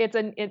just it's.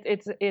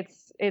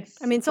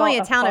 I mean, it's only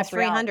a town of false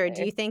 300.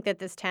 reality. Do you think that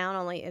this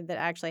town that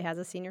actually has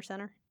a senior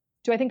center?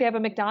 Do I think they have a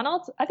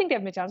McDonald's? I think they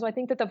have McDonald's. I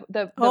think that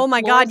the Oh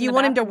my floors God, in you the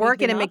want him to bathroom work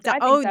be at a heated up?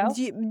 McDonald's? I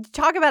think so.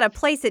 Talk about a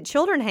place that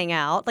children hang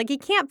out. Like, he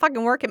can't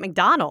fucking work at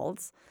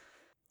McDonald's.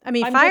 I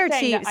mean, I'm fire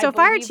just saying chief. that I So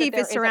fire believe that chief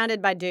there is is surrounded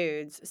by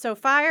dudes. So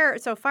fire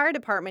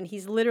department,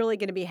 he's literally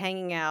going to be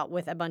hanging out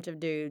with a bunch of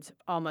dudes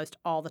almost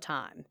all the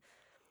time.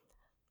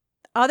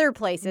 Other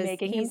places,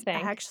 making him he's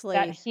think actually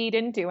that he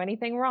didn't do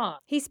anything wrong.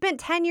 he spent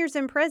 10 years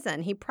in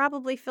prison. He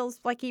probably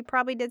feels like he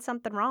probably did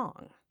something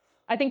wrong.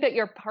 I think that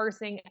you're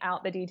parsing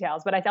out the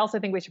details, but I also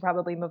think we should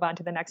probably move on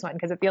to the next one,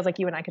 because it feels like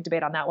you and I could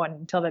debate on that one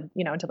until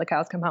the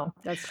cows come home.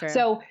 That's true.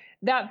 So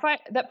that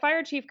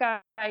fire chief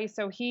guy,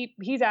 so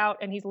he's out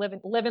and he's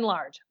living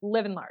large.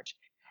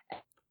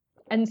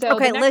 And so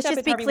okay, the next let's step just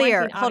is be Harvey clear.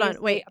 Weinstein, Hold on,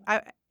 obviously.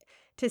 wait.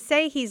 To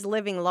say he's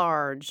living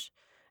large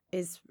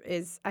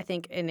is I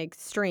think an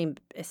extreme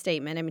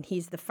statement. I mean,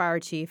 he's the fire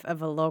chief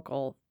of a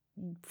local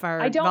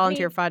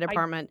volunteer fire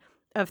department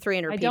of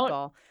 300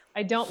 people.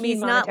 I don't mean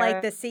he's not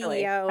like the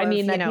monetarily. CEO I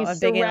mean of, that he's a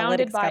big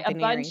surrounded analytics by a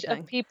company or bunch anything.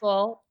 of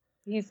people.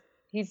 He's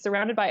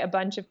surrounded by a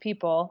bunch of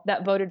people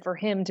that voted for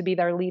him to be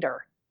their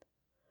leader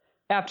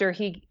after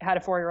he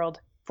had forced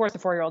a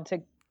 4-year-old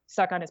to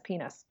suck on his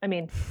penis. I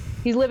mean,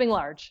 he's living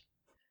large.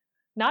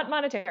 Not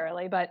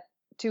monetarily, but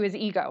to his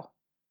ego.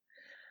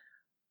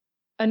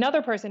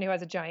 Another person who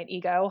has a giant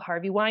ego,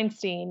 Harvey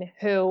Weinstein,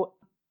 who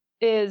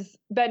is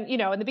been,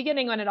 in the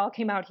beginning when it all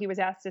came out, he was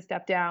asked to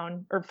step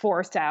down or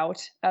forced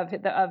out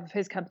of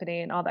his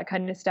company and all that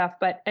kind of stuff.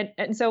 But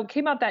and so it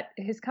came out that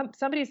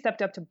somebody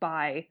stepped up to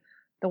buy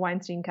the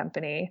Weinstein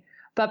Company.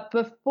 But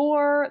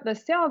before the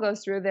sale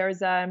goes through,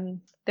 there's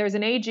an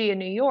AG in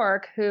New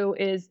York who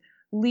is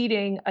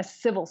leading a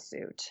civil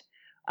suit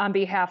on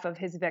behalf of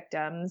his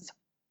victims.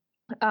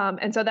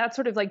 And so that's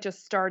sort of like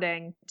just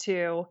starting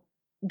to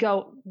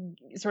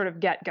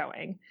get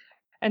going.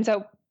 And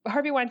so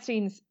Harvey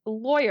Weinstein's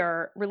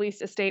lawyer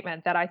released a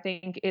statement that I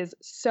think is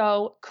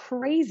so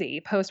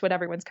crazy post what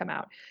everyone's come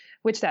out,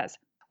 which says,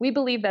 "We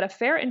believe that a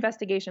fair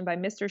investigation by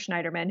Mr.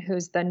 Schneiderman,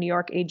 who's the New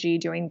York AG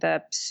doing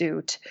the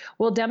suit,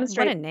 will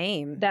demonstrate What a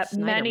name. that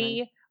Schneiderman.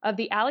 many of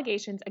the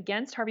allegations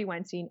against Harvey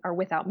Weinstein are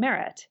without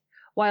merit.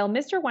 While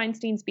Mr.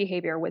 Weinstein's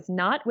behavior was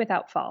not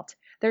without fault,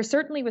 there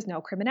certainly was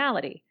no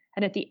criminality.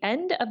 And at the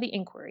end of the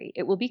inquiry,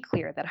 it will be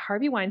clear that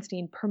Harvey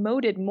Weinstein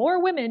promoted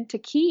more women to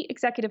key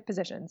executive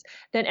positions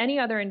than any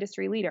other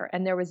industry leader,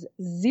 and there was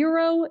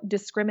zero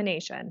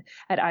discrimination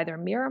at either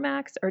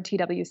Miramax or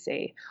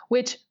TWC,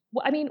 which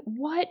I mean,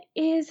 what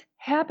is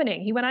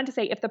happening? He went on to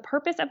say, if the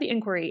purpose of the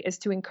inquiry is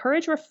to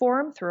encourage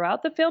reform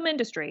throughout the film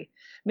industry,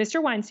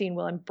 Mr. Weinstein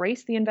will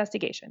embrace the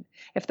investigation.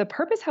 If the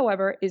purpose,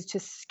 however, is to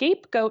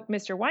scapegoat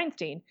Mr.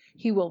 Weinstein,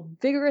 he will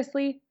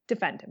vigorously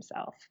defend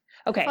himself.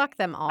 Okay. Fuck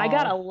them all. I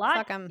got a lot.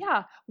 Fuck 'em.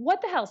 Yeah.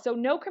 What the hell? So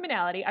no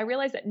criminality. I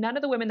realized that none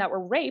of the women that were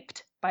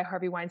raped by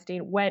Harvey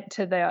Weinstein went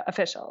to the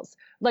officials,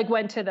 like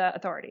went to the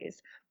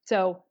authorities.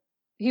 So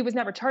he was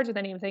never charged with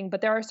anything, but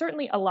there are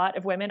certainly a lot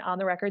of women on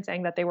the record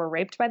saying that they were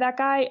raped by that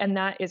guy, and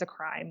that is a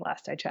crime,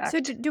 last I checked.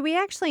 So do we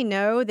actually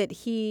know that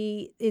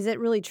is it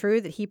really true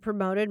that he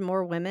promoted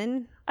more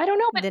women I don't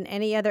know, but than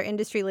any other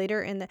industry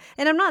leader and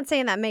I'm not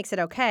saying that makes it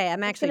okay.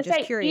 I'm actually just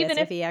say, curious even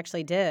if he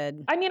actually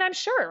did. I mean, I'm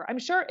sure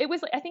it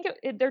was, I think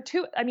they're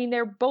two, I mean,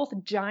 they're both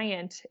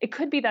giant. It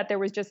could be that there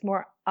was just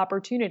more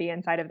opportunity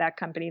inside of that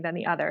company than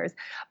the others,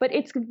 but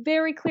it's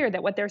very clear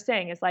that what they're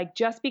saying is like,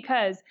 just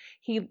because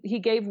he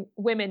gave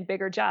women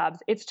bigger jobs,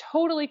 it's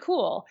totally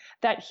cool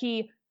that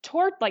he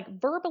like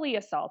verbally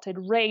assaulted,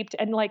 raped,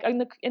 and like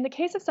in the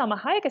case of Salma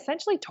Hayek,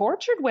 essentially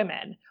tortured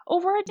women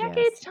over a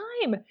decade's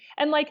time,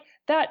 and like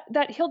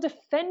that he'll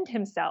defend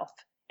himself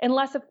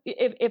unless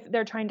if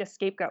they're trying to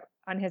scapegoat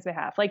on his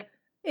behalf. Like,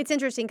 it's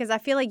interesting because I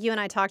feel like you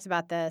and I talked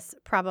about this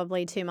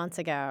probably 2 months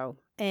ago,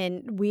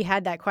 and we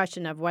had that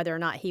question of whether or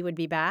not he would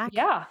be back.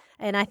 Yeah,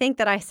 and I think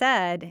that I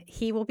said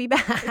he will be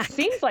back. it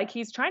seems like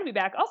he's trying to be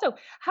back. Also,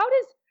 how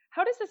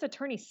does this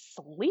attorney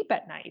sleep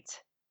at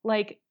night?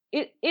 Like,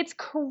 it's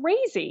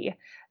crazy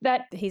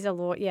that he's a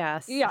lawyer.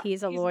 Yes, yeah,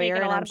 he's a he's lawyer, making a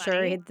and lot I'm of sure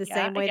money. the Yeah,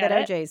 same way I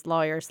that get it. OJ's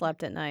lawyer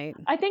slept at night.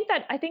 I think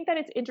that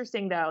it's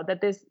interesting though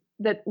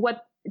that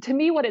what to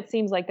me what it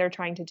seems like they're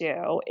trying to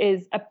do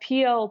is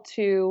appeal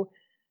to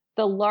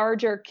the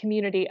larger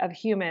community of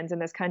humans in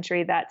this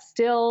country that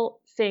still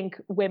think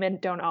women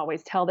don't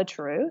always tell the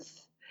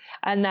truth,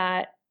 and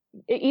that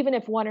even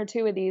if one or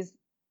two of these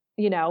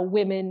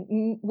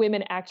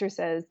women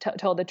actresses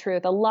told the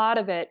truth, a lot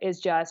of it is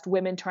just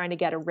women trying to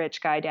get a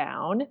rich guy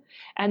down,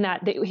 and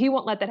that he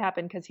won't let that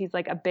happen because he's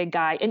like a big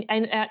guy, and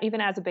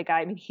even as a big guy,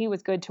 I mean, he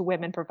was good to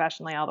women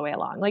professionally all the way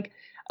along. Like,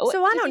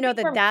 so I don't know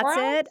that that's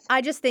it.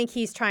 I just think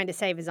he's trying to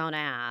save his own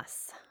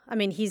ass. I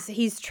mean,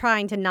 he's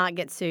trying to not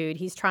get sued.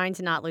 He's trying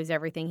to not lose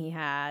everything he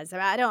has.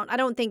 I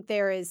don't think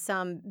there is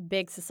some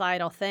big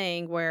societal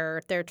thing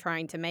where they're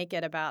trying to make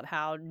it about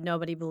how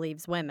nobody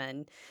believes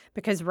women,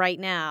 because right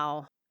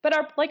now.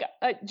 But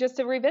just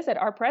to revisit,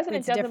 our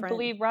president doesn't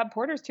believe Rob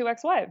Porter's two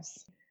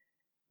ex-wives.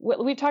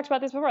 We've talked about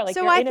this before. Like,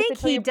 so I think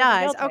he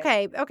does.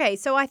 Okay.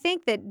 So I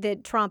think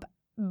that Trump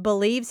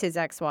believes his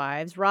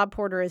ex-wives. Rob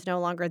Porter is no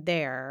longer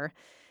there.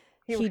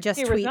 He just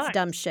tweets resigned.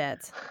 Dumb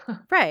shit.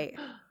 Right.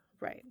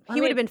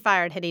 He would have been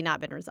fired had he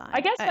not been resigned.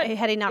 I guess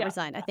had he not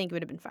resigned, I think he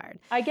would have been fired.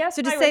 I guess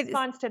so my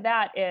response to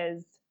that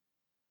is,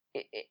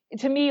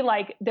 to me,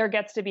 like, there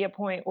gets to be a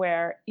point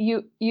where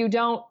you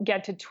don't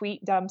get to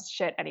tweet dumb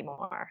shit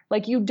anymore.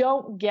 Like, you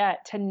don't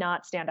get to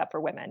not stand up for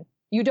women.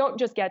 You don't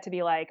just get to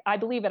be like, I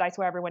believe it. I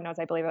swear everyone knows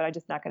I believe it. I'm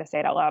just not going to say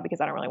it out loud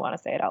because I don't really want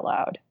to say it out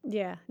loud.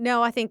 Yeah.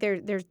 No, I think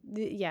there's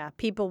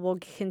people will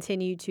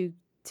continue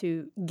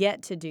to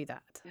get to do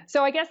that.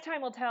 So I guess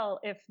time will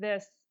tell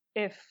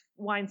if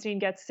Weinstein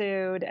gets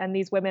sued and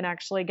these women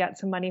actually get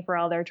some money for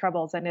all their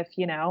troubles, and if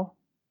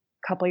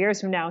couple years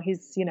from now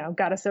he's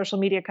got a social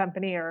media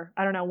company, or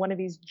I don't know, one of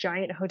these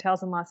giant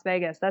hotels in Las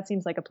Vegas. That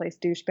seems like a place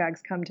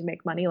douchebags come to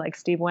make money, like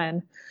Steve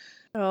Wynn.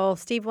 Oh,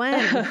 Steve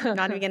Wynn.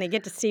 Not even going to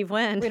get to Steve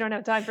Wynn. We don't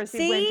have time for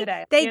Steve Wynn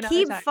today. They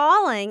keep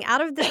falling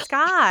out of the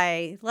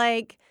sky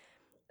like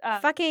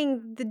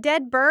fucking the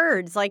dead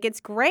birds. Like, it's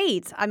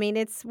great. I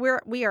mean,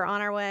 we are on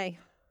our way.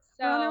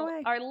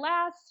 So our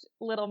last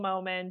little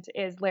moment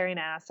is Larry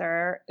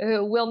Nassar,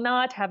 who will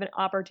not have an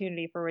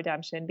opportunity for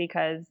redemption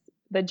because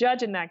the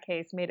judge in that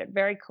case made it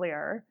very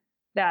clear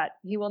that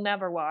he will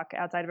never walk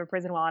outside of a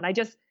prison wall. And I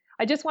just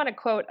want to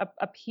quote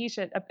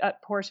a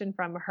portion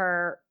from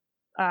her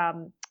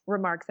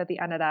remarks at the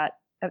end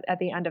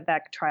of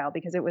that trial,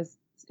 because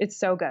it's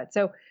so good.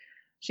 So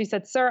she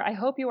said, "Sir, I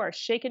hope you are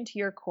shaken to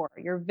your core.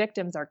 Your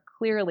victims are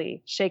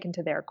clearly shaken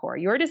to their core.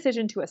 Your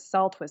decision to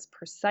assault was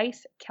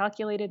precise,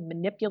 calculated,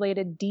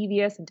 manipulated,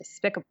 devious, and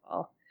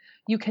despicable.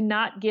 You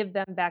cannot give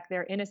them back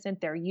their innocence,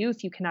 their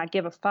youth. You cannot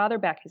give a father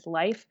back his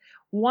life.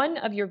 One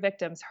of your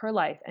victims, her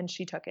life, and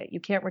she took it. You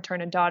can't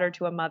return a daughter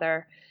to a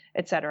mother,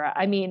 etc."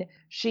 I mean,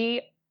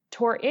 she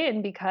tore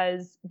in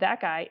because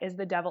that guy is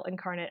the devil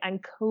incarnate,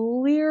 and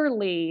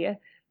clearly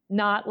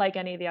not like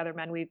any of the other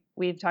men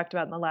we've talked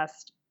about in the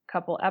last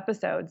couple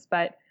episodes,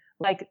 but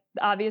like,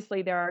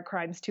 obviously there are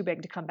crimes too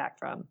big to come back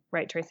from,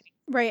 right, Tracy?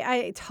 Right.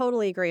 I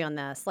totally agree on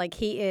this. Like,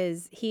 he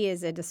is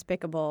a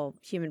despicable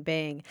human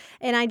being.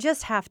 And I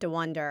just have to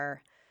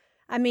wonder,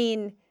 I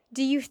mean,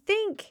 do you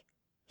think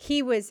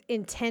he was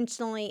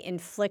intentionally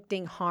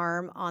inflicting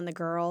harm on the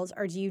girls,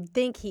 or do you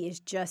think he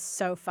is just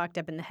so fucked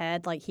up in the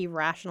head, like he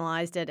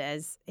rationalized it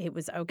as it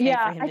was okay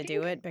for him to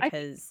do it I think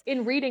because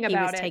in reading he was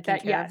about it taking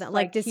that care of yes, them?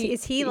 Like, like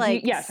is he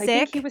like yes, I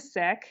think he sick? was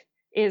sick,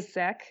 is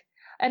sick.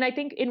 And I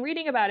think in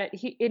reading about it,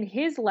 he in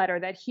his letter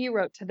that he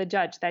wrote to the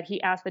judge that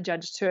he asked the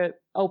judge to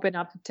open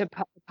up to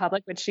the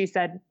public, which she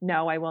said,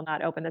 "No, I will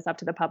not open this up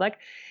to the public."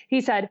 He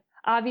said,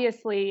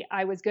 "Obviously,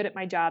 I was good at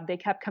my job. They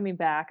kept coming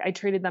back. I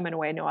treated them in a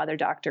way no other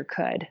doctor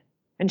could."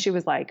 And she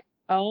was like,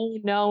 "Oh,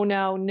 no,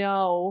 no,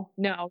 no,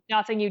 no.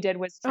 Nothing you did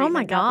was Oh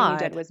my treatment. Nothing you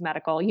did God. was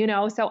medical." You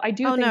know, so I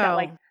do Oh think that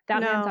like no.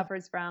 that man No.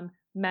 suffers from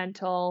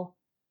mental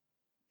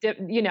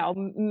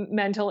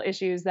mental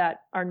issues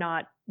that are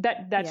not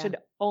that Yeah. should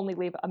only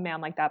leave a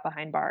man like that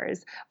behind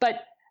bars.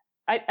 But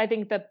I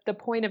think the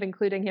point of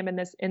including him in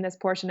this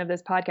portion of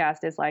this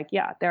podcast is like,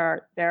 yeah,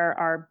 there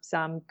are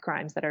some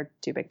crimes that are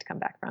too big to come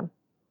back from.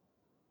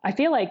 I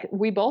feel like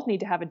we both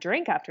need to have a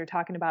drink after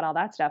talking about all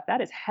that stuff.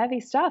 That is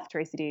heavy stuff,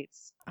 Tracy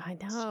Dietz. I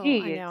know.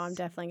 Jeez. I'm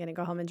definitely going to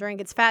go home and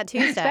drink. It's Fat It's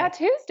Tuesday. Fat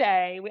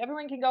Tuesday.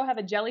 Everyone can go have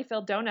a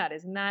jelly-filled donut.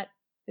 Isn't that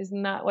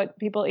what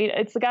people eat?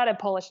 It's got a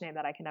Polish name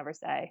that I can never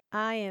say.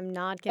 I am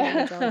not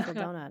getting a jelly-filled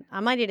donut. I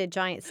might eat a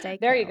giant steak.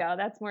 There you though.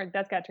 go.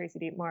 That's got Tracy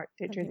Dietz more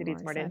into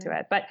excited.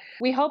 it. But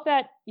we hope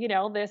that,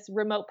 this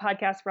remote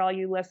podcast for all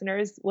you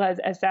listeners was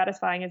as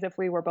satisfying as if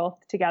we were both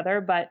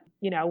together. But,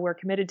 we're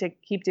committed to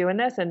keep doing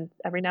this. And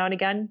every now and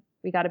again,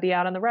 we got to be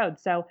out on the road.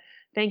 So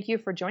thank you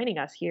for joining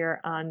us here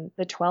on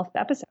the 12th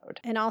episode.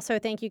 And also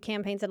thank you,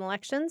 Campaigns and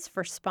Elections,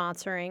 for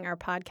sponsoring our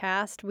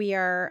podcast. We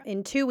are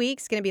in 2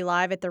 weeks going to be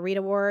live at the Read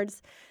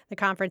Awards. The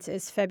conference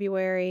is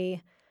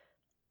February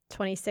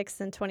 26th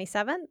and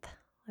 27th.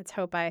 Let's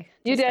hope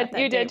You did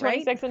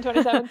 26th and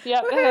 27th.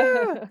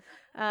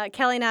 Yep.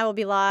 Kelly and I will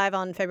be live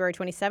on February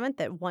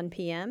 27th at 1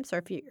 p.m. So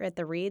if you're at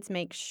the Reads,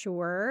 make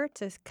sure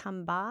to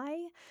come by.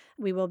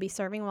 We will be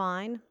serving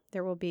wine.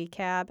 There will be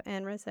cab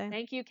and rosé.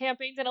 Thank you,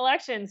 Campaigns and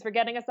Elections, for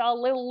getting us all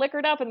a little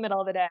liquored up in the middle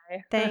of the day.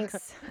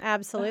 Thanks.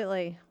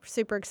 Absolutely. We're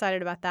super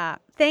excited about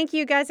that. Thank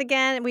you guys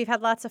again. We've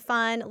had lots of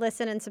fun.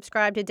 Listen and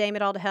subscribe to Damn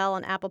It All to Hell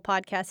on Apple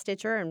Podcast,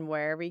 Stitcher, and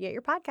wherever you get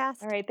your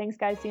podcasts. All right. Thanks,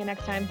 guys. See you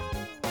next time.